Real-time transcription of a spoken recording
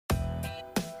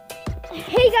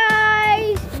Hey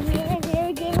guys,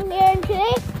 Gary Gaming here, and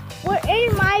today we're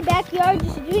in my backyard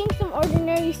just doing some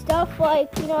ordinary stuff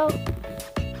like,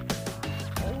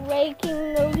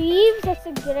 raking the leaves. That's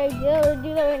a good idea. We'll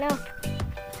do that right now.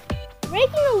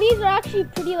 Raking the leaves are actually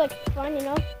pretty fun,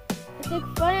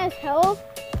 It's fun as hell.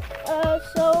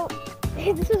 So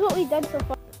this is what we've done so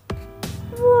far.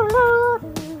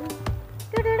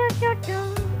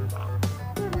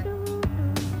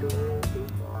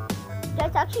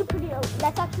 That's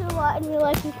actually a lot in real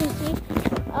life, you can see.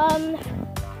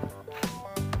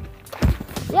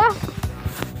 Yeah.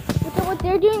 Look at what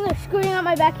they're doing. They're screwing out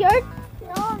my backyard.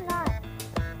 No, I'm not.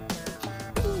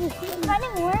 We're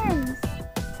finding worms.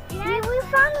 Yeah, we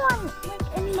found one.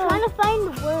 Trying to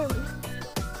find worms.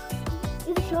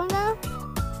 Is it showing now?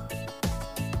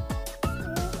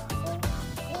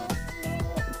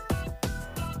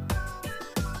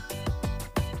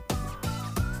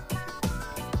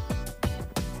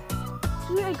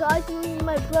 Swear guys,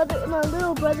 my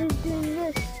little brother's doing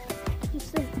this.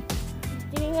 Just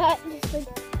doing that,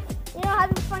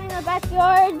 having fun in our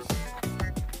backyards,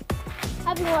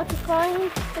 having lots of fun.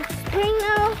 It's spring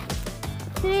now.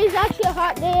 Today's actually a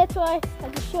hot day, that's why I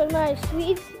just showed my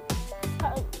Swedes.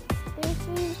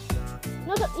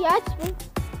 No, yeah, it's spring.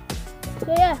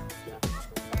 So yeah.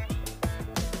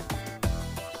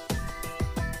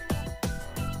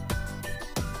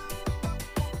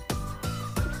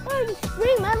 Oh, it's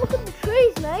spring, man. Look at the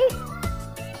trees, mate.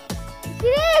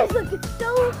 It is. Look, it's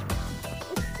still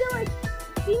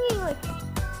singing.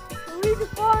 The leaves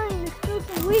are falling. There's still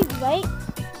some leaves, right?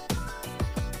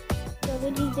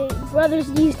 Brothers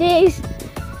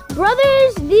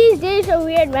these days are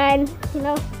weird, man.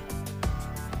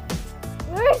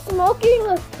 We're smoking.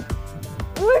 Look,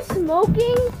 we're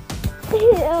smoking.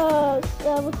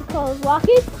 What's it called?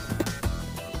 Rockets.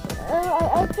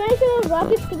 I finished those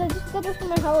rockets because I just got this from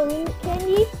my Halloween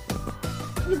candy.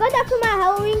 We got that from my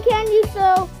Halloween candy,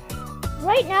 so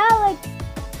right now,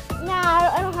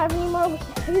 I don't have any more.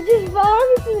 It's just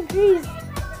falling from the trees.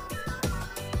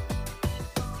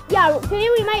 Yeah, today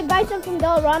we might buy some from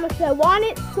Dollarama because I want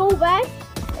it so bad.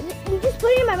 You just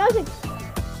put it in my mouth, and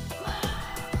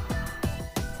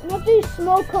after the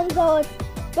smoke comes out,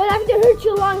 but after it hurts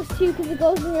your lungs too because it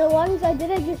goes in your lungs. I did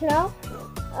it just now.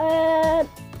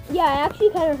 Yeah, it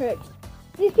actually kind of hurts.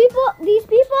 These people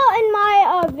in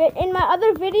my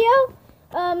other video,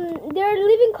 they're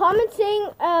leaving comments saying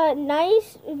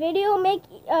nice video, make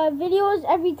videos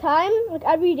every time,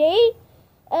 every day,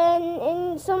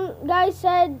 and some guy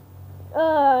said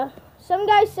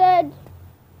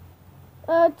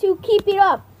to keep it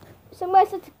up. Somebody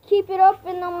said to keep it up,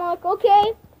 and I'm like,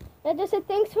 okay. I just said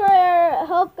thanks for your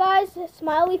help, guys.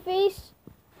 Smiley face.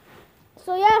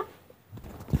 So yeah.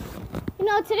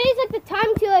 Today's the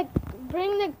time to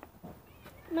bring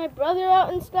my brother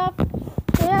out and stuff.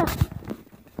 So yeah.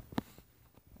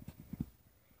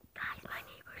 Guys, my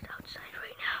neighbor's outside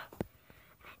right now,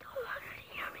 and I don't want her to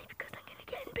hear me because I'm gonna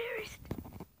get embarrassed.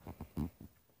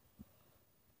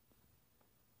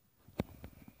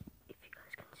 If you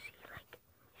guys can see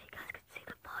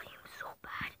the volume so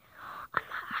bad on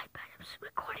my iPad. I'm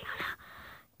recording on a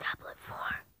tablet 4.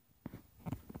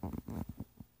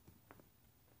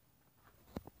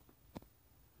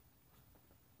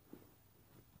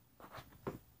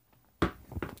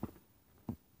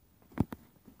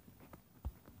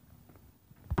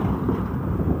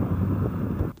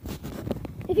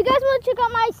 If you guys want to check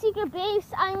out my secret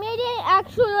base, I made it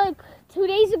actually 2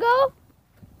 days ago,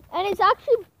 and it's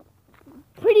actually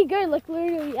pretty good.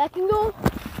 Literally, I can go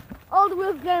all the way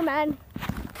up there, man.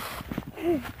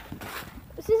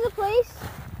 This is the place.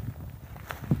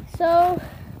 So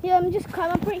yeah, let me just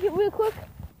climb up right here real quick.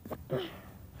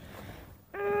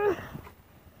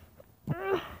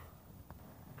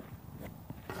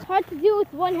 It's hard to do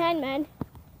with one hand, man.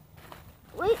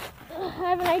 Wait, I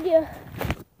have an idea.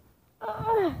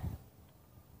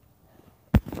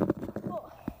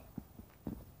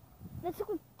 That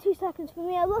took 2 seconds for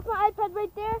me. I left my iPad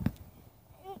right there,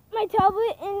 my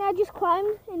tablet, and I just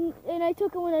climbed, and I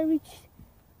took it when I reached.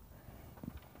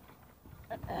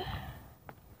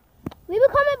 Leave a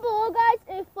comment below, guys,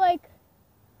 if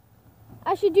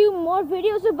I should do more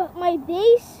videos about my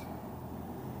base.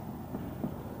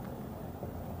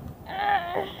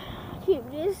 Here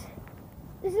it is.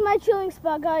 This is my chilling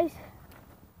spot, guys.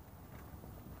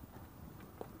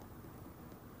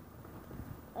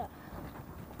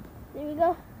 There we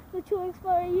go. The chilling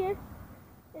spot right here.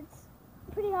 It's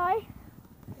pretty high.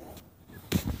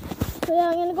 So yeah,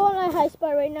 I'm gonna go on my high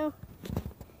spot right now.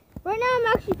 Right now I'm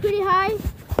actually pretty high.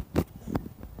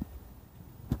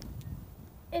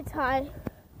 It's high.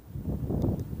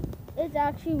 is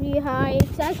actually really high.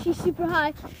 It's actually super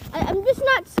high. I'm just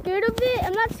not scared of it.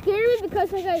 I'm not scared of it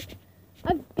because like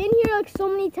I've been here like so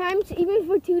many times. Even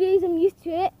for 2 days, I'm used to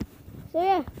it. So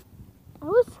yeah, I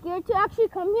was scared to actually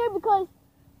come here because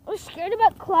I was scared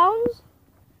about clowns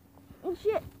and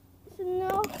shit. So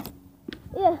no,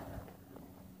 yeah,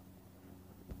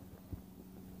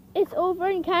 it's over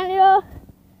in Canada.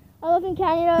 I live in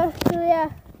Canada, so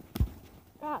yeah.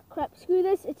 Ah, crap, screw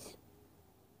this. It's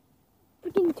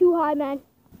freaking too high, man.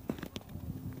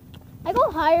 I go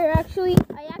higher, actually.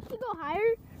 I actually go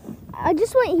higher. I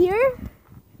just went here.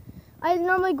 I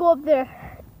normally go up there.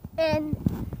 And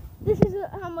this is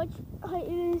how much height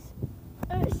it is.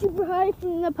 Super high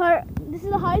from the part. This is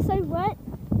the highest I've went.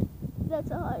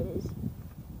 That's how high it is.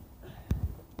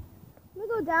 I'm gonna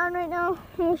go down right now.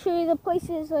 I'm gonna show you the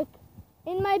places like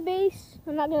in my base.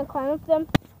 I'm not gonna climb up them.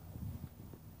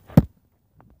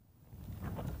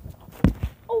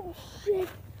 Oh shit!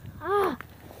 Ah,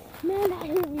 man, that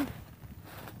hurt me.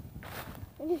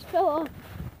 I just fell off.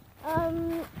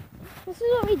 This is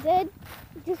what we did,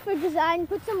 just for design.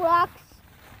 Put some rocks,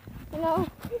 you know.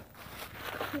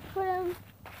 Just put them.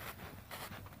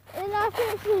 And after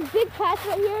this big patch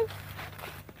right here.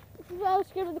 This is where I was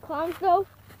scared of the clowns go.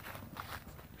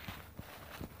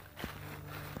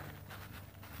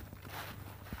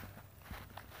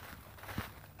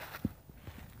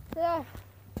 There.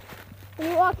 When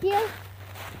you walk here,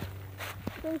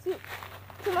 you can see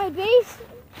to my base,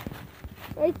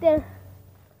 right there,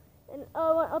 and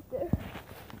I went up there.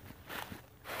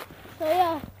 So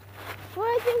yeah, one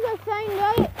of the things I found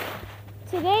out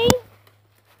today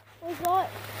was what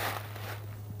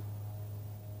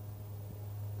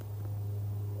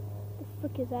the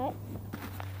frick is that?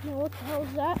 No, what the hell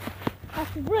is that? I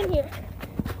have to run here.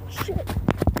 Shit.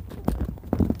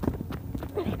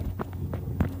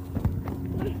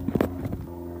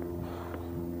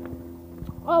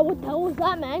 Oh, what the hell was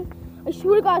that, man? I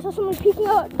swear to God, I saw someone peeking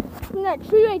out from that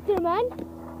tree right there, man.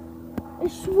 I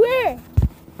swear.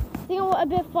 I think I went a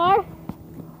bit far.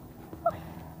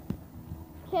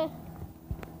 Okay.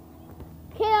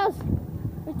 Okay, that was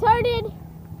retarded.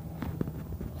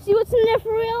 See what's in there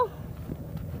for real?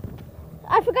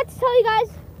 I forgot to tell you guys.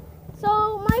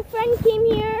 So, my friend came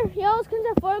here. He always comes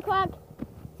at 4 o'clock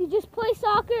to just play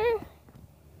soccer.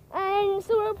 And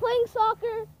so we were playing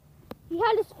soccer. He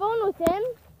had his phone with him.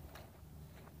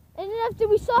 And then after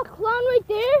we saw a clown right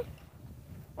there,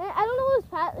 and I don't know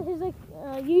his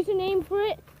username for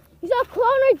it. He saw a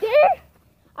clown right there.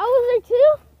 I was there too.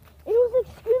 And he was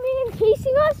like screaming and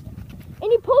chasing us.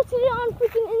 And he posted it on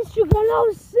freaking Instagram. That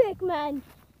was sick, man.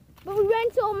 But we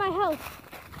ran to my house.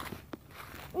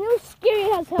 And it was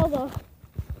scary as hell though.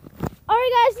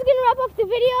 Alright guys, this is gonna wrap up the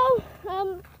video.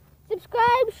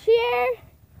 Subscribe,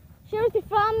 share with your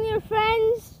family or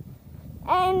friends.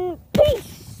 And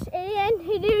peace! And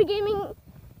Hideru Gaming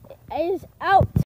is out.